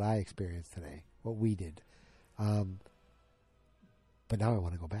saw, what I experienced today, what we did. But now I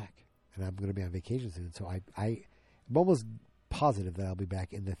want to go back, and I'm going to be on vacation soon. So I'm almost positive that I'll be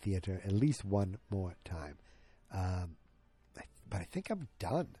back in the theater at least one more time. But I think I'm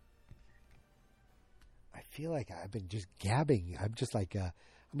done. I feel like I've been just gabbing. I'm just like a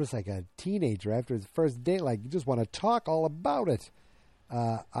teenager after his first date. Like, you just want to talk all about it.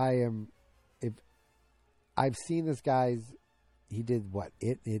 I've seen this guy's. He did what?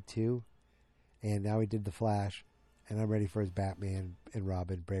 It 2, and now he did The Flash, and I'm ready for his Batman and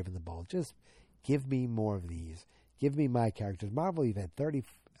Robin, Brave and the Bold. Just give me more of these. Give me my characters. Marvel, you've had 30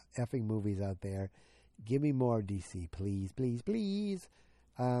 effing movies out there. Give me more DC, please, please, please.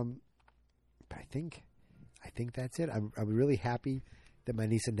 But I think that's it. I'm really happy that my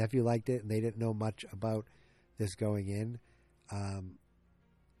niece and nephew liked it, and they didn't know much about this going in. And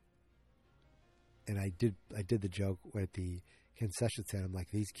I did the joke at the concession stand. I'm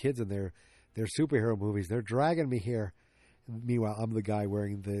like, these kids and their superhero movies, they're dragging me here. Meanwhile, I'm the guy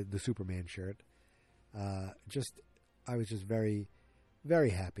wearing the Superman shirt. I was just very, very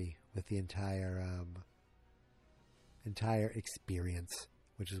happy with the entire experience,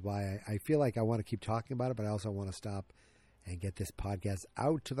 which is why I feel like I want to keep talking about it, but I also want to stop and get this podcast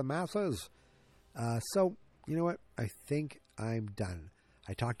out to the masses. So, you know what? I think I'm done.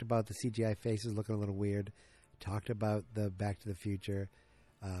 I talked about the CGI faces looking a little weird. Talked about the Back to the Future.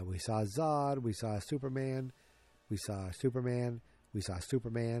 We saw Zod. We saw Superman. We saw Superman. We saw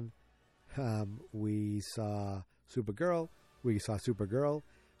Superman. We saw Supergirl. We saw Supergirl.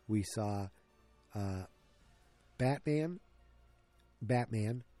 We saw Batman.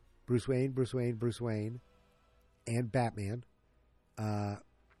 Bruce Wayne, and Batman.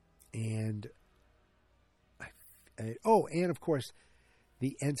 And of course,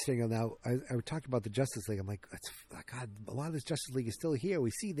 the end stinger. Now, I talked about the Justice League. I'm like, God, a lot of this Justice League is still here.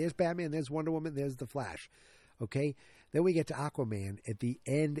 We see there's Batman, there's Wonder Woman, there's the Flash. Okay? Then we get to Aquaman at the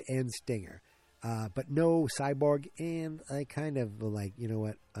end stinger. But no Cyborg, and I kind of like, you know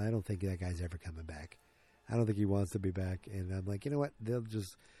what? I don't think that guy's ever coming back. I don't think he wants to be back. And I'm like, you know what? They'll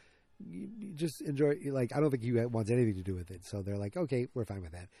just enjoy. Like, I don't think he wants anything to do with it. So they're like, okay, we're fine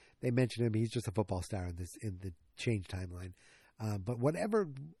with that. They mention him. He's just a football star in the change timeline. But whatever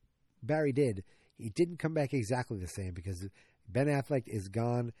Barry did, he didn't come back exactly the same because Ben Affleck is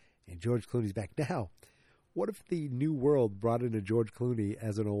gone and George Clooney's back. Now, what if the new world brought in a George Clooney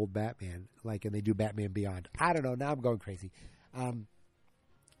as an old Batman, and they do Batman Beyond? I don't know. Now I'm going crazy.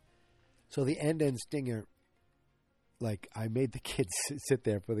 So the end stinger, I made the kids sit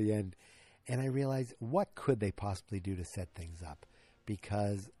there for the end, and I realized, what could they possibly do to set things up?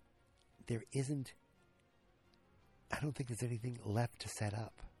 Because there isn't, I don't think there's anything left to set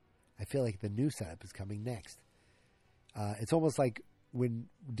up. I feel like the new setup is coming next. It's almost like when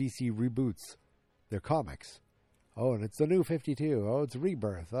DC reboots their comics. Oh, and it's the new 52. Oh, it's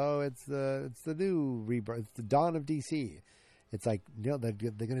Rebirth. Oh, it's the new Rebirth. It's the dawn of DC. It's like, no, they're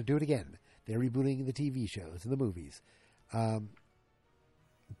going to do it again. They're rebooting the TV shows and the movies.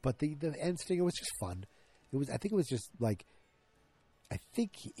 But the end stinger was just fun. I think it was just I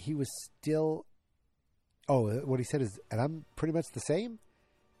think he was still. Oh, what he said is, and I'm pretty much the same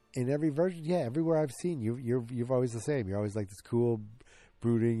in every version. Yeah, everywhere I've seen you, you're always the same. You're always like this cool,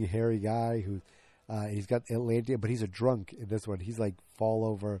 brooding, hairy guy who. He's got Atlantean, but he's a drunk in this one. He's fall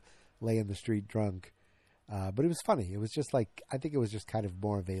over, lay in the street drunk. But it was funny. It was just I think it was just kind of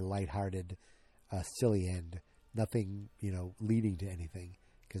more of a lighthearted, silly end. Nothing, leading to anything.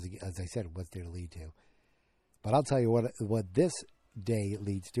 Because, as I said, what's there to lead to? But I'll tell you what this day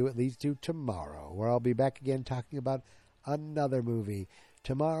leads to. It leads to tomorrow, where I'll be back again talking about another movie.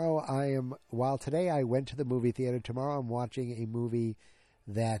 Tomorrow while today I went to the movie theater, tomorrow I'm watching a movie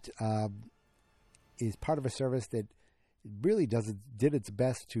that is part of a service that really did its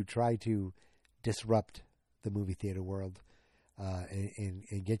best to try to disrupt the movie theater world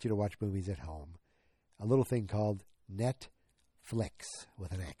and get you to watch movies at home. A little thing called Netflix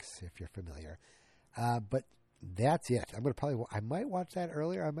with an X, if you're familiar. But that's it. I might watch that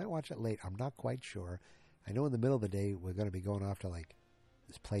earlier. I might watch it late. I'm not quite sure. I know in the middle of the day we're going to be going off to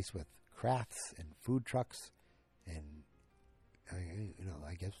this place with crafts and food trucks, and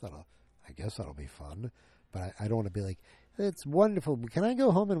I guess that'll be fun, but I don't want to be like, it's wonderful. Can I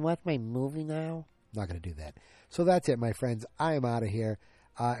go home and watch my movie now? I'm not going to do that. So that's it, my friends. I am out of here.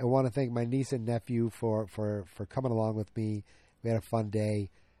 I want to thank my niece and nephew for coming along with me. We had a fun day,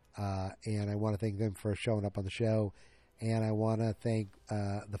 and I want to thank them for showing up on the show. And I want to thank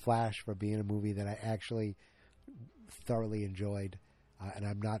The Flash for being a movie that I actually thoroughly enjoyed. And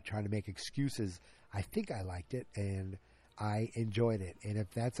I'm not trying to make excuses. I think I liked it, and I enjoyed it. And if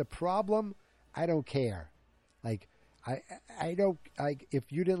that's a problem, I don't care. I don't,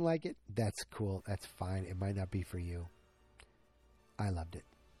 if you didn't like it, that's cool. That's fine. It might not be for you. I loved it.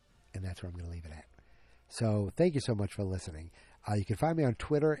 And that's where I'm going to leave it at. So thank you so much for listening. You can find me on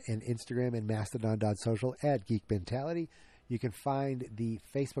Twitter and Instagram and Mastodon.social at Geek Mentality. You can find the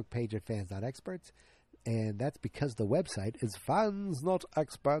Facebook page at Fans.Experts. And that's because the website is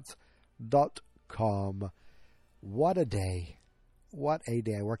fansnotexperts.com. What a day. What a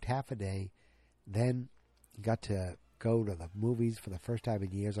day. I worked half a day. Then got to go to the movies for the first time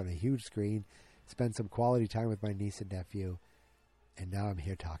in years on a huge screen. Spend some quality time with my niece and nephew. And now I'm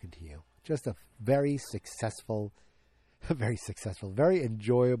here talking to you. Just a very successful, very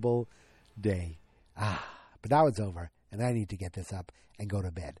enjoyable day. But now it's over, and I need to get this up and go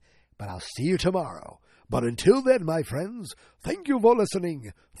to bed. But I'll see you tomorrow. But until then, my friends, thank you for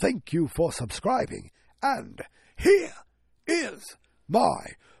listening. Thank you for subscribing. And here is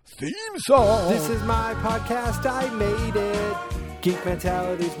my theme song. This is my podcast, I made it. Geek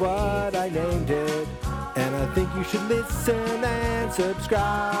Mentality's what I named it. And I think you should listen and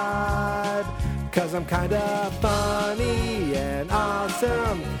subscribe. 'Cause I'm kinda funny and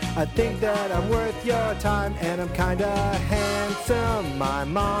awesome. I think that I'm worth your time. And I'm kinda handsome, my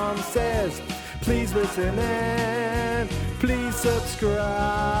mom says. Please listen and please subscribe.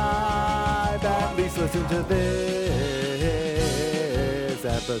 At least listen to this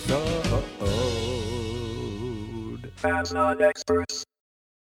episode. Fans Not Experts.